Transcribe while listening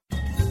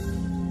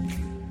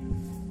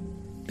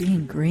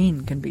being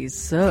green can be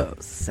so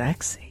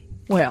sexy.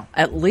 Well,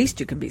 at least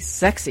you can be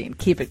sexy and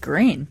keep it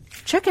green.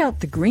 Check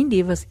out the Green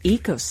Divas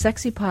Eco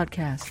Sexy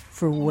podcast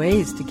for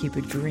ways to keep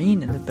it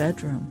green in the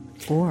bedroom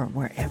or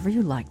wherever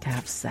you like to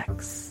have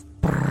sex.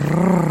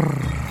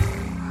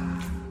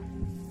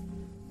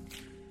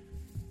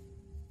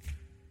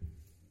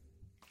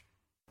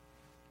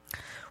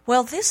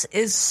 Well, this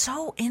is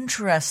so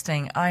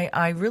interesting.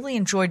 I really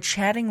enjoyed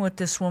chatting with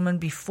this woman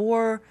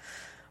before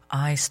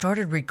I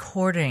started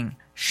recording.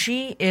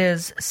 She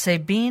is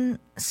Sabine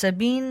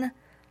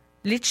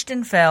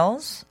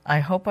Lichtenfels. I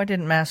hope I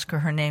didn't massacre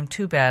her name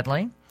too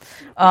badly.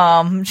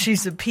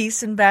 She's a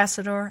peace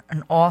ambassador,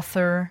 an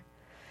author,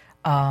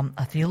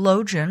 a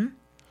theologian,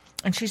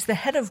 and she's the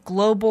head of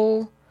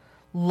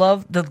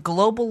the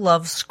Global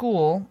Love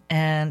School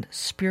and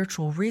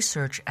Spiritual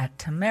Research at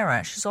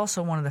Tamara. She's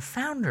also one of the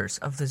founders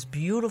of this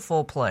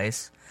beautiful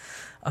place,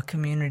 a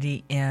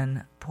community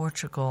in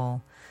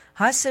Portugal.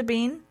 Hi,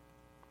 Sabine.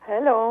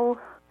 Hello.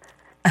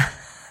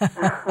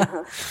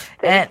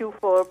 Thank you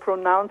for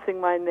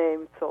pronouncing my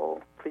name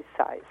so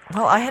precise.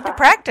 Well, I had to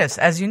practice,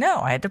 as you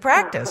know. I had to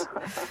practice.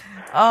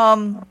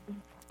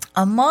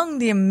 Among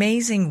the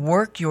amazing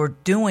work you're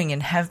doing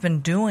and have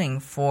been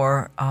doing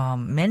for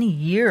many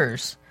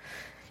years,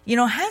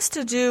 has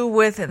to do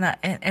with,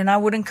 and I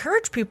would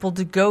encourage people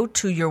to go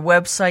to your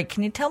website.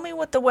 Can you tell me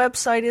what the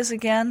website is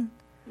again?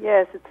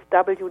 Yes, it's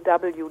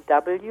www.tamara.org.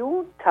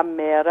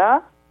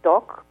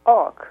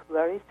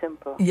 Very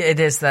simple. Yeah, it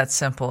is that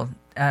simple.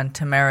 And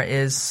Tamara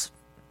is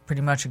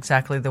pretty much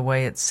exactly the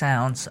way it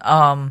sounds.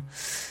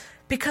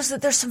 Because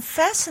there's some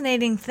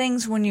fascinating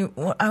things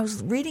I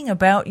was reading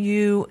about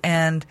you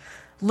and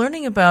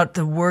learning about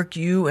the work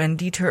you and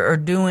Dieter are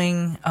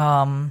doing,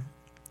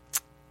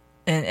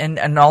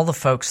 and all the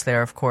folks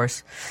there, of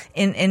course,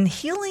 in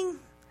healing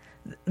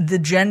the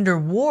gender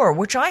war,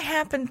 which I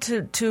happen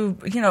to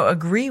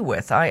agree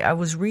with. I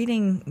was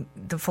reading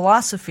the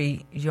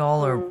philosophy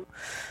y'all are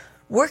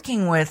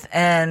working with,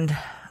 and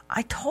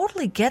I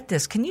totally get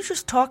this. Can you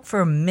just talk for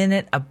a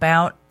minute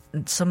about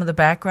some of the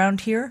background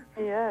here?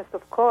 Yes,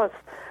 of course.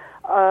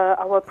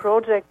 Our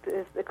project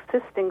is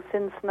existing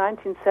since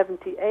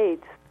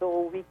 1978,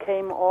 so we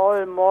came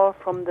all more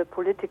from the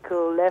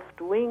political left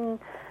wing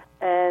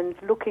and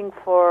looking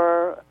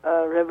for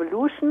a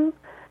revolution.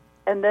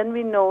 And then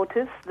we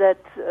noticed that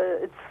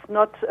it's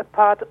not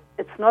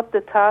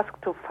the task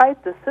to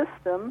fight the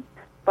system,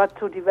 but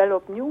to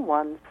develop new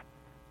ones.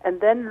 And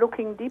then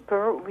looking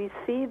deeper, we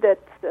see that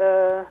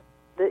the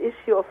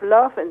issue of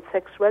love and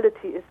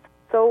sexuality is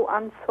so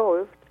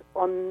unsolved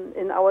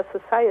in our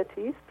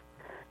societies,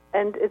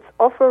 and it's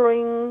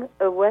offering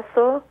a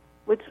vessel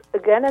which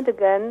again and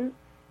again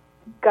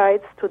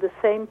guides to the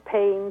same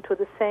pain, to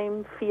the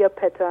same fear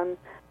pattern,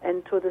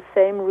 and to the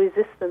same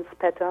resistance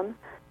pattern.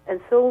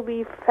 And so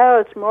we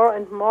felt more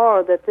and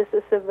more that this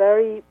is a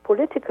very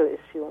political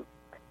issue.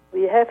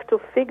 We have to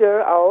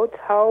figure out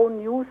how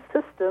new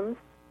systems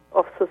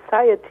of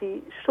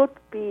society should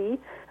be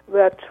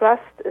where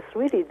trust is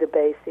really the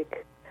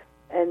basic.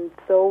 And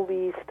so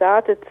we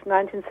started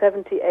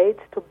 1978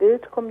 to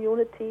build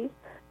community,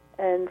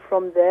 and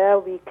from there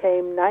we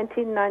came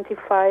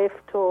 1995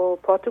 to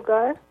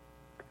Portugal,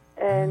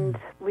 and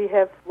we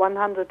have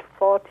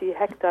 140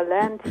 hectare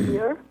land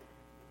here,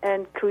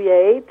 and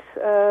create.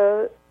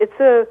 The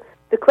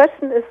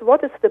question is,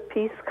 what is the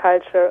peace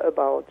culture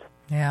about?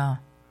 Yeah.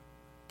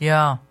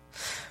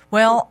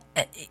 Well,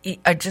 I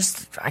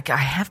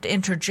have to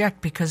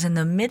interject because in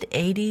the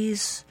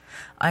mid-'80s,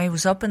 I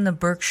was up in the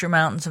Berkshire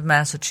Mountains of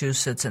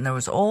Massachusetts, and there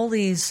was all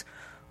these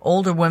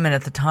older women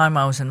at the time.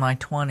 I was in my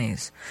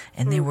 20s,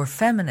 and they were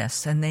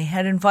feminists, and they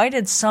had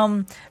invited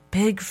some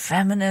big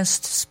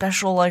feminist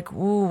special, like,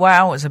 ooh,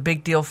 wow, it was a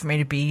big deal for me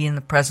to be in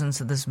the presence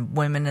of this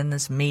women in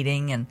this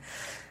meeting, and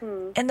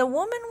the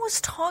woman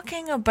was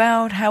talking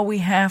about how we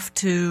have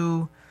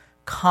to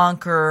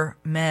conquer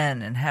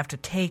men and have to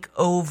take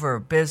over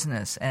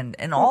business and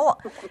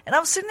all. And I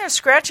was sitting there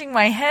scratching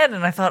my head,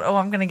 and I thought, oh,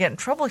 I'm going to get in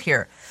trouble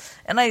here.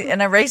 And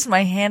I raised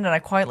my hand and I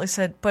quietly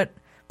said, but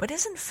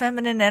isn't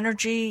feminine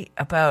energy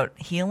about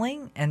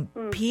healing and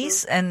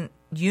peace and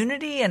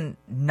unity and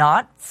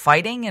not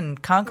fighting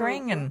and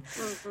conquering? And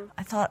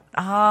I thought,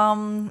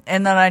 and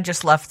then I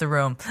just left the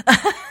room.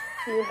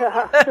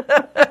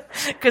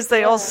 Because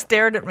they all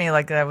stared at me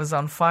like I was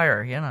on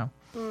fire,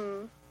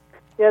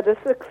 Yeah, this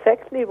is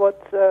exactly what,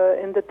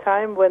 in the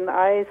time when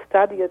I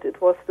studied,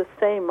 it was the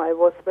same. I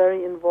was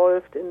very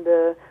involved in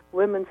the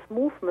women's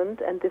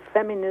movement, and the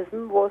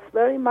feminism was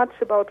very much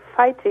about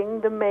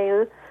fighting the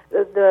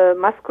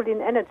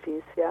masculine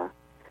energies,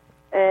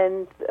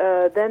 And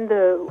then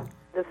the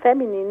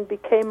feminine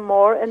became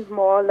more and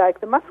more like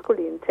the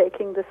masculine,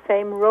 taking the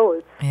same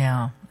roles.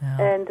 Yeah.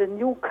 And the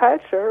new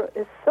culture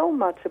is so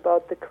much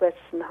about the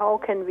question, how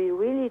can we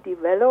really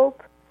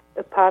develop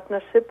a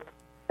partnership,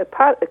 a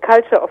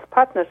culture of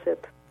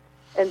partnership,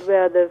 and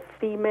where the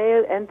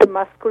female and the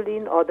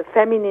masculine, or the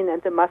feminine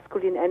and the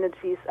masculine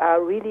energies are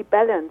really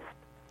balanced.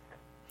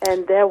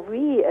 And there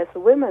we as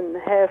women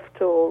have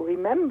to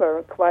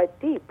remember quite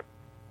deep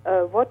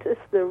what is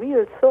the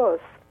real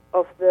source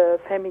of the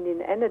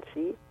feminine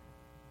energy,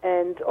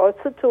 and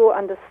also to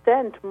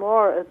understand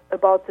more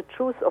about the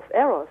truth of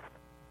Eros.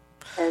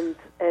 And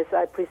as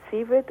I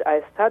perceive it,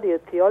 I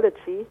studied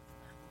theology,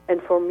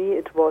 and for me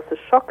it was a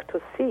shock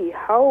to see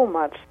how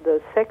much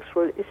the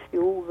sexual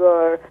issue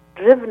were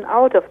driven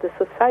out of the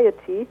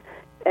society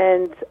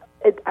and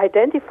it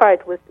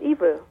identified with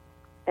evil.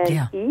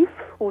 And Eve,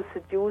 who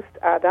seduced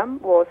Adam,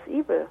 was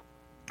evil.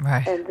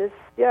 Right. And this,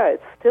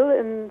 it's still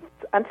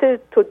until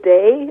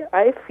today,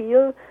 I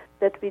feel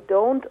that we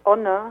don't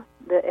honor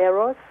the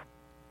Eros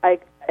as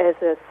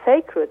a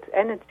sacred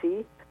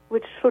energy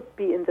which should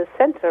be in the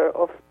center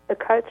of a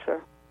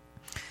culture.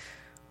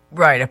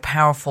 Right, a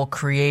powerful,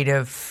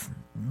 creative,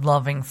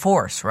 loving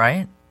force,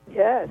 right?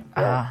 Yes.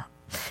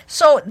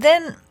 So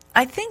then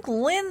I think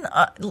Lynn,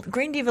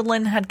 Green Diva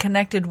Lynn, had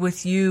connected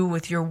with you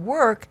with your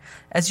work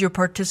as your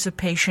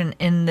participation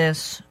in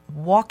this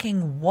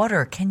Walking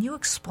Water. Can you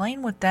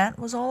explain what that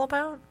was all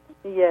about?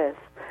 Yes.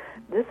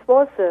 This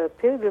was a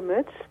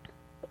pilgrimage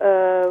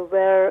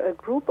where a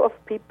group of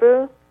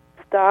people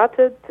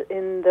started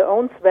in the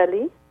Ones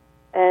Valley,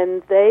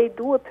 and they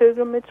do a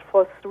pilgrimage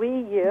for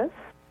 3 years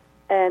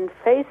and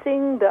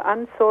facing the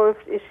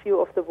unsolved issue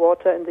of the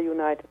water in the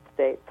United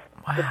States,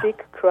 the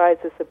big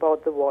crisis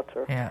about the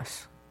water.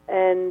 Yes.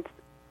 And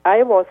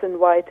I was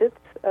invited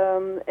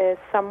as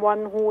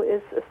someone who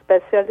is a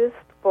specialist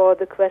for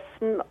the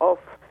question of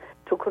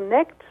to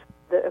connect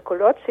the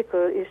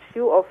ecological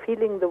issue of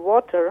healing the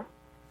water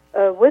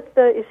with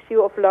the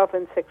issue of love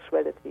and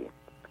sexuality.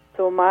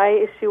 So my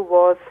issue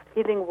was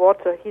healing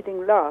water,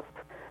 healing love.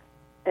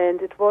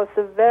 And it was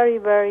a very,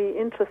 very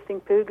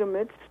interesting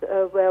pilgrimage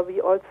where we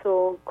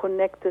also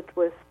connected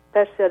with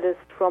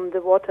specialists from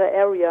the water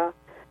area.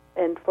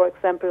 And, for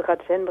example,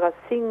 Rajendra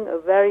Singh, a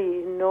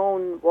very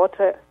known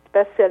water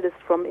specialist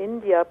from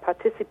India,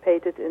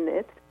 participated in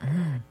it.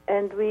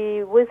 And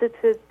we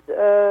visited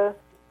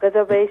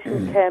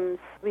reservation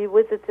camps, we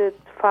visited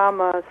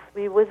farmers,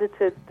 we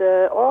visited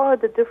all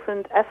the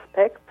different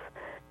aspects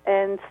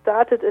and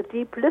started a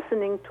deep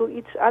listening to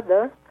each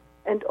other,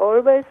 and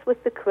always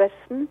with the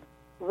question,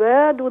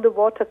 where do the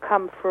water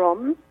come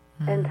from,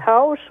 and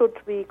how should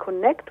we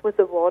connect with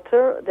the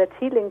water that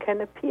healing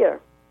can appear?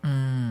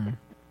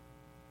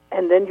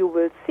 And then you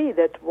will see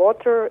that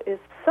water is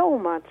so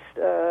much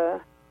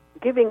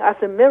giving us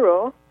a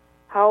mirror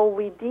how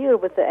we deal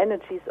with the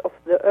energies of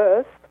the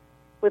earth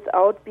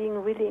without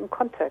being really in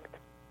contact.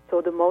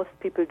 So the most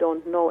people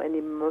don't know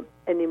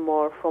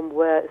anymore from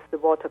where is the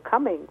water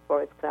coming,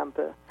 for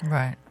example.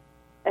 Right.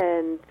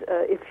 And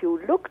if you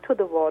look to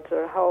the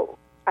water, how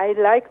I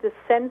like the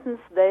sentence,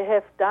 they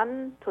have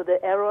done to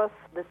the Eros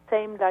the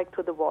same like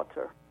to the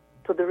water,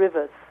 to the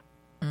rivers.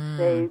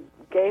 They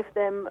gave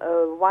them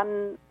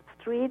one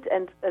street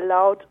and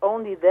allowed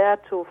only there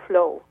to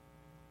flow.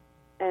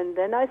 And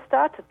then I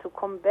started to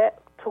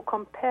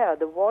compare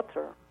the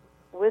water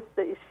with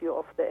the issue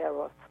of the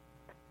Eros.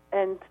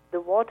 And the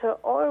water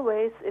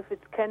always, if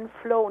it can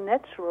flow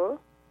natural,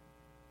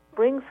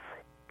 brings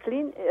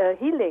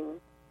healing.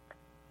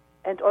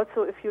 And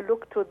also if you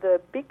look to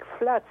the big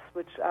floods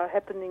which are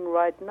happening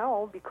right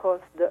now because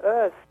the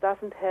earth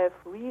doesn't have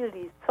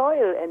really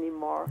soil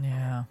anymore,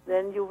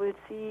 then you will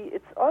see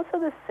it's also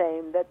the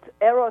same, that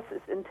Eros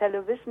is in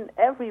television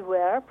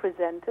everywhere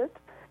presented,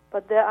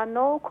 but there are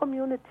no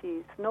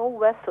communities, no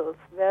vessels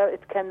where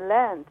it can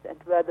land and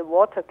where the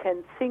water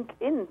can sink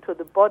into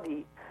the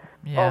body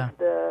of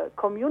the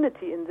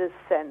community in this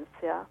sense,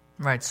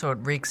 Right, so it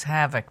wreaks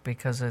havoc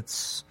because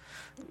it's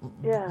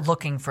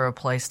looking for a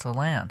place to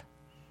land.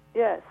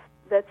 Yes,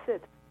 that's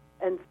it.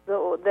 And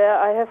so there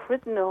I have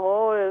written a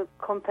whole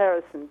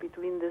comparison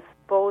between these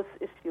both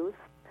issues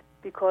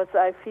because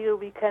I feel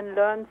we can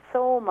learn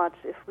so much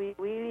if we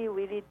really,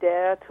 really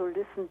dare to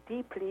listen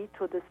deeply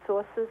to the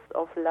sources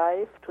of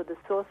life, to the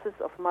sources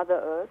of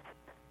Mother Earth,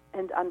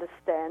 and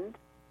understand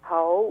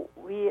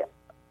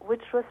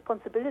which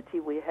responsibility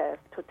we have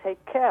to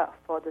take care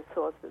for the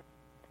sources.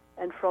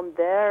 And from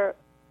there,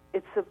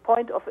 it's a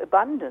point of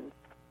abundance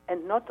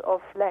and not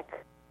of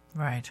lack.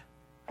 Right.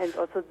 And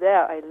also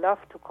there, I love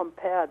to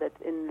compare that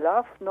in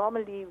love,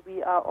 normally we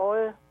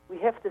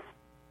have this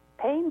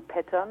pain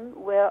pattern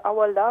where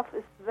our love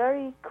is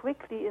very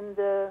quickly in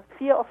the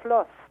fear of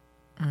loss.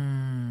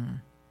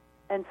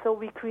 And so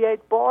we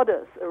create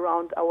borders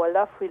around our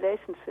love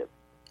relationship.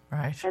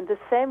 Right. And the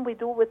same we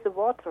do with the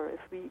water.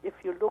 If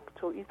you look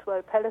to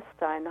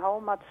Israel-Palestine, how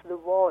much the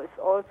war is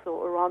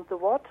also around the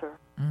water.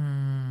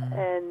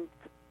 And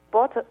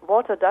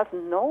water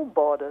doesn't know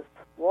borders.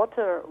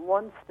 Water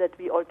wants that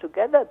we all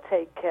together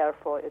take care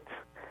for it.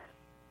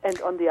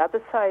 And on the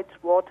other side,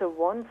 water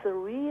wants a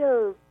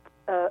real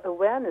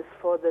awareness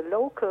for the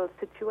local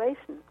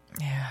situation.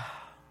 Yeah.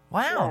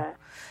 Wow.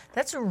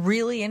 That's a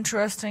really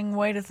interesting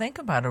way to think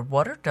about it.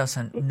 Water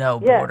doesn't know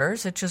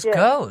borders. It just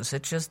goes.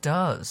 It just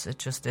does. It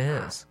just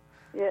is.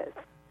 Yes.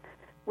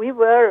 We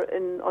were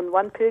on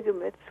one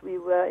pilgrimage, we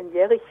were in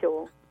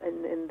Jericho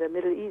in the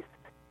Middle East.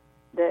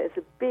 There is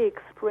a big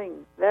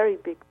spring, very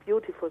big,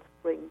 beautiful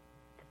spring.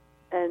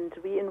 And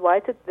we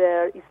invited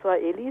there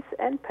Israelis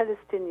and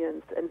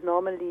Palestinians, and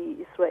normally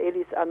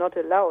Israelis are not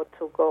allowed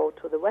to go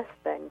to the West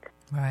Bank.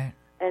 Right.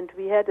 And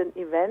we had an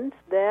event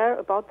there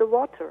about the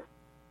water.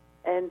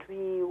 And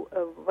we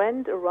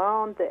went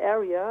around the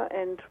area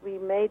and we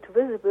made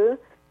visible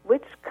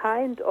which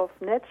kind of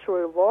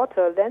natural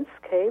water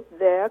landscape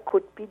there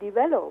could be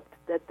developed,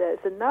 that there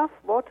is enough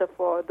water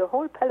for the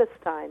whole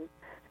Palestine.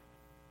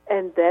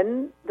 And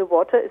then the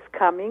water is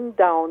coming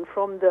down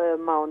from the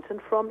mountain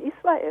from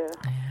Israel.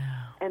 Yeah.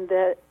 And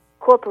the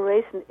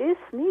cooperation is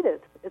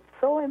needed. It's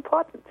so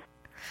important.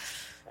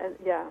 And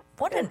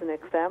as an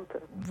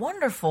example.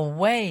 Wonderful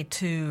way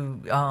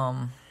to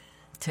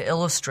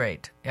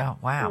illustrate. Yeah,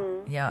 wow.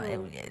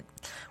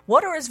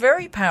 Water is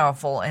very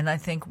powerful, and I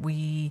think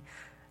we,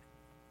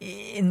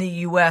 in the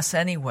U.S.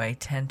 anyway,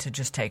 tend to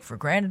just take for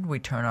granted. We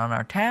turn on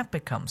our tap,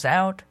 it comes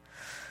out.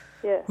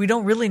 Yeah. We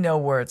don't really know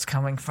where it's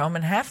coming from,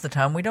 and half the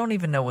time we don't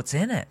even know what's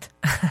in it.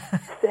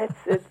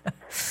 That's it.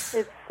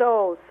 It's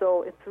so.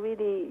 It's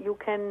really, you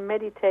can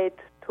meditate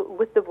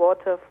with the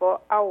water for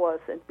hours,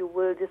 and you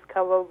will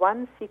discover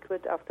one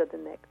secret after the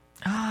next.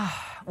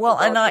 Well,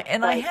 and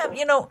I have,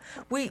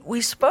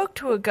 we spoke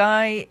to a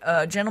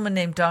gentleman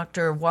named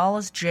Dr.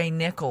 Wallace J.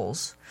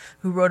 Nichols,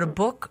 who wrote a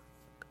book,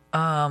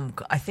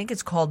 I think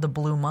it's called The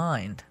Blue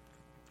Mind.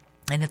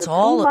 And it's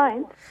Blue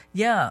Mind?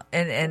 Yeah,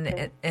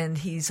 and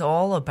he's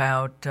all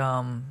about,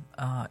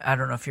 I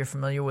don't know if you're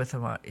familiar with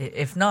him.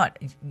 If not,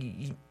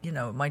 it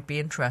might be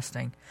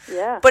interesting.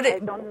 Yeah.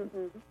 But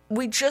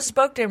we just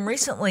spoke to him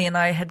recently, and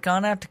I had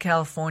gone out to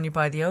California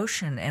by the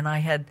ocean, and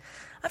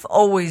I've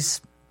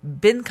always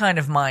been kind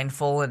of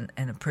mindful and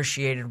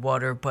appreciated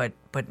water, but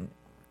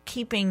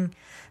keeping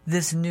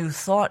this new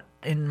thought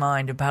in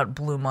mind about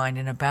Blue Mind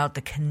and about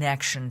the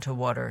connection to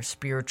water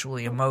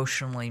spiritually,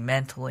 emotionally,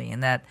 mentally,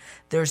 and that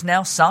there's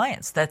now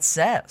science that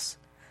says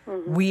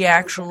we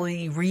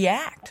actually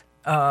react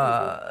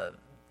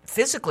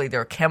physically. There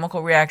are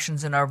chemical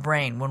reactions in our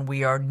brain when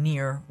we are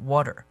near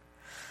water.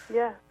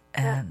 Yeah.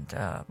 And,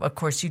 of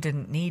course, you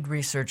didn't need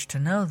research to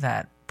know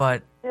that,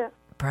 but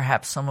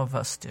perhaps some of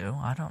us do.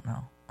 I don't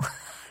know.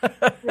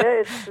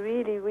 It's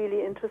really,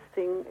 really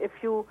interesting. If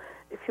you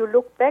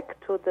look back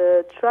to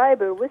the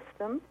tribal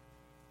wisdom,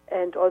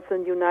 and also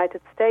in the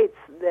United States,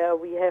 there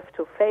we have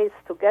to face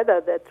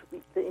together that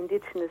the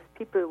indigenous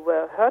people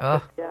were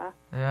hurted,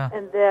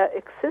 and there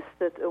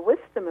existed a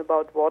wisdom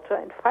about water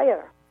and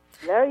fire,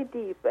 very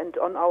deep. And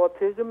on our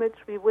pilgrimage,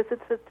 we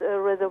visited a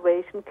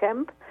reservation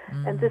camp,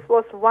 and this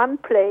was one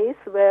place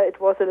where it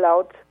was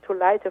allowed to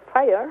light a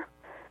fire,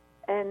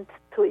 and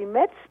to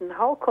imagine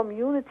how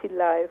community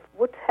life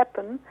would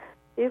happen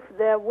if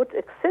there would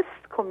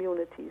exist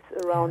communities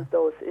around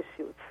those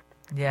issues.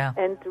 Yeah.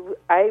 And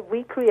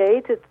we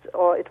created,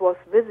 or it was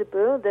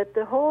visible, that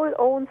the whole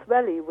Owens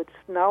Valley, which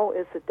now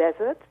is a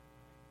desert,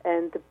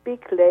 and the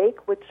big lake,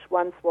 which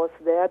once was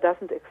there,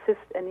 doesn't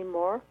exist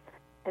anymore,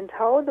 and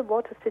how the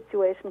water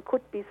situation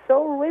could be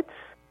so rich,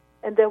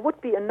 and there would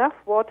be enough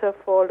water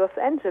for Los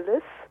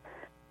Angeles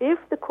if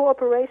the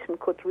cooperation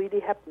could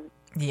really happen.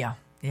 Yeah.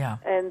 Yeah.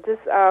 And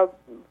these are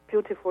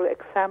beautiful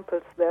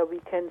examples where we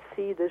can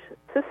see the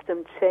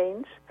system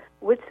change,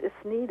 which is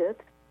needed.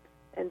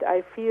 And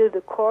I feel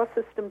the core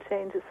system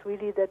change is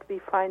really that we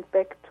find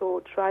back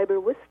to tribal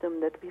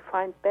wisdom, that we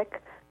find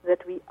back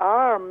that we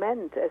are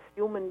meant as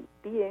human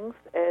beings,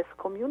 as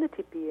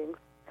community beings,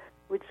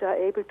 which are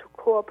able to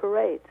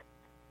cooperate.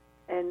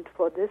 And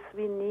for this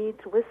we need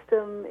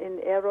wisdom in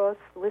eros,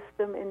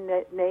 wisdom in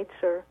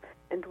nature,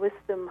 and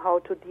wisdom how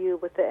to deal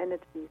with the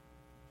energies.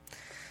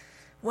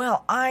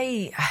 Well,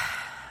 I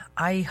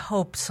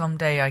hope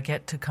someday I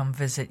get to come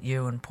visit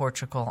you in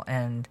Portugal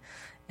and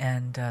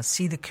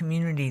see the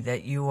community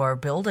that you are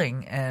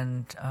building.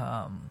 And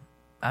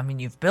I mean,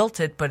 you've built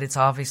it, but it's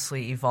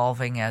obviously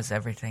evolving as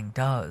everything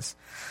does.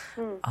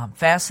 I'm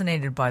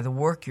fascinated by the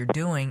work you're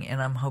doing,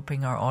 and I'm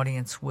hoping our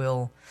audience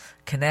will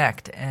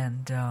connect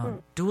and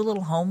do a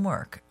little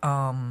homework.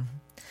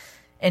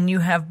 And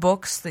you have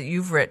books that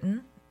you've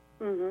written,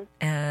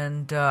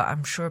 and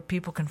I'm sure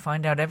people can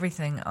find out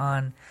everything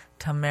on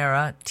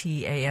Tamera,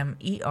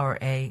 TAMERA.org,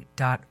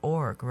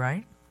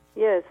 right?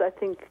 Yes, I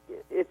think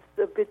it's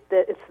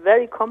it's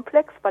very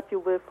complex, but you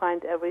will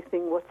find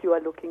everything what you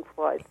are looking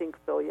for. I think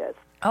so. Yes.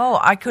 Oh,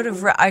 I could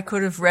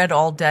have read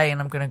all day, and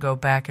I'm going to go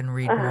back and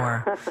read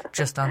more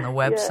just on the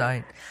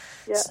website.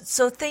 Yeah.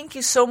 So thank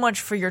you so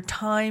much for your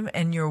time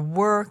and your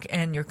work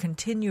and your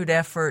continued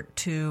effort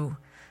to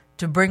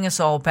bring us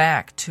all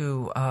back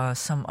to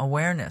some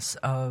awareness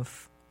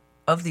of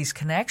these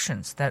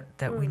connections that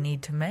we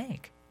need to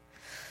make.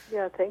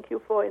 Yeah, thank you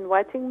for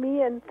inviting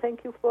me, and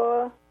thank you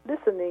for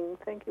listening.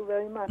 Thank you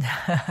very much.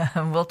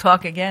 We'll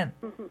talk again.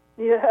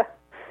 Yeah.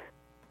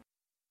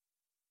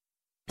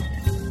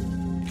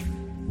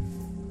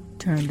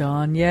 Turned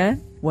on yet?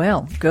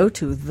 Well, go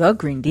to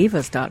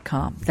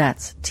thegreendivas.com.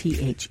 That's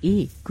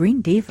THE,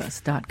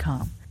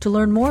 greendivas.com. To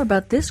learn more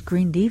about this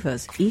Green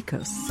Divas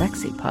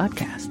Eco-Sexy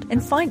podcast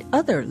and find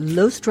other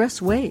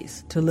low-stress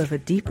ways to live a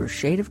deeper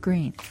shade of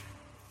green.